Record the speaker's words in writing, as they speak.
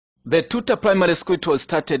The Tuta primary school was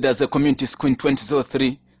started as a community school in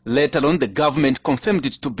 2003. Later on, the government confirmed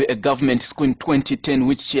it to be a government school in 2010,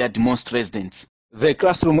 which shared most residents. The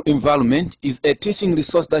classroom environment is a teaching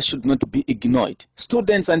resource that should not be ignored.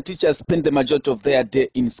 Students and teachers spend the majority of their day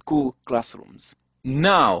in school classrooms.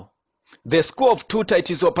 Now, the school of Tuta,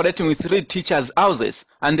 it is operating with 3 teachers' houses,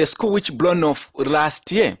 and the school which blown off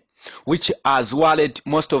last year, which has worried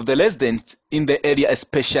most of the residents in the area,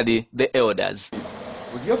 especially the elders.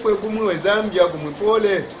 Usiyafu kumwe Zambia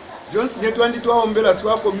kumupole Johnson netwandi twaombela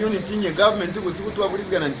twa community nye government kusiku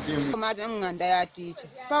twabulizga na ntitembu mata nganda ya teacher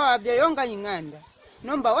pawa bya yonga nyinganda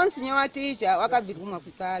nomba onsi nye wa teacher wakabiruma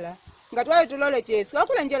kwikala ngatwale tulole chesi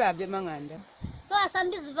wakula njela abye manganda so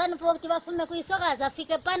asambizi vanu pokti bafume kuisoka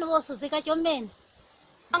zafike pani wosuzika chomene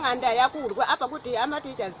manganda yakulwa apa kuti ama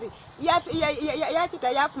teachers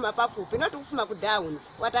yachita yafuma pafupi not kufuma ku down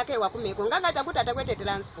watake wakumeko nganga takuti atakwete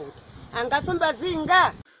transport angasomba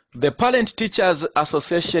zinga. The Parent Teachers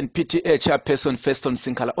Association PTA chairperson Feston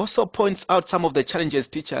Sinkala also points out some of the challenges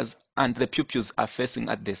teachers and the pupils are facing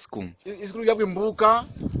at the school. Iskulu yakwimbuka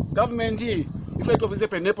government ifeto vize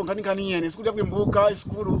penepo nkani yene iskulu yakwimbuka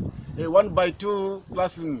iskulu 1x2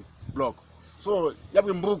 classroom block. So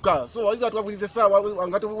yakwimbuka so waziza twavulize sawa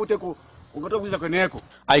angatu uteko ungatovuliza kweneko.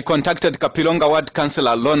 I contacted Kapilonga Ward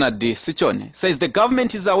Councillor Leonard Sichone. Says the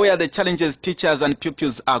government is aware of the challenges teachers and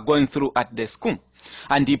pupils are going through at the school,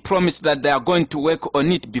 and he promised that they are going to work on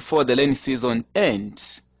it before the rainy season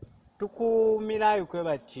ends. Tukumilayo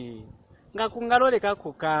kwebati nga kungaloleka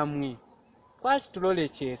kukamwe kwasi tulole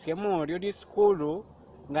chese mori odi skulu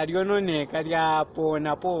nga lyononeka lyapo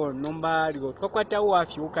napo nomba lyo twakwata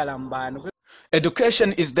wafi ukalambano.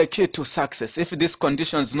 Education is the key to success. If these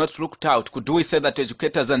conditions not looked out, could we say that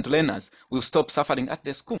educators and learners will stop suffering at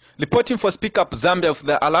the school? Reporting for Speak Up Zambia of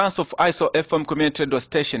the Alliance of ISO FM Community Radio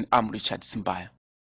Station, I'm Richard Simbaya.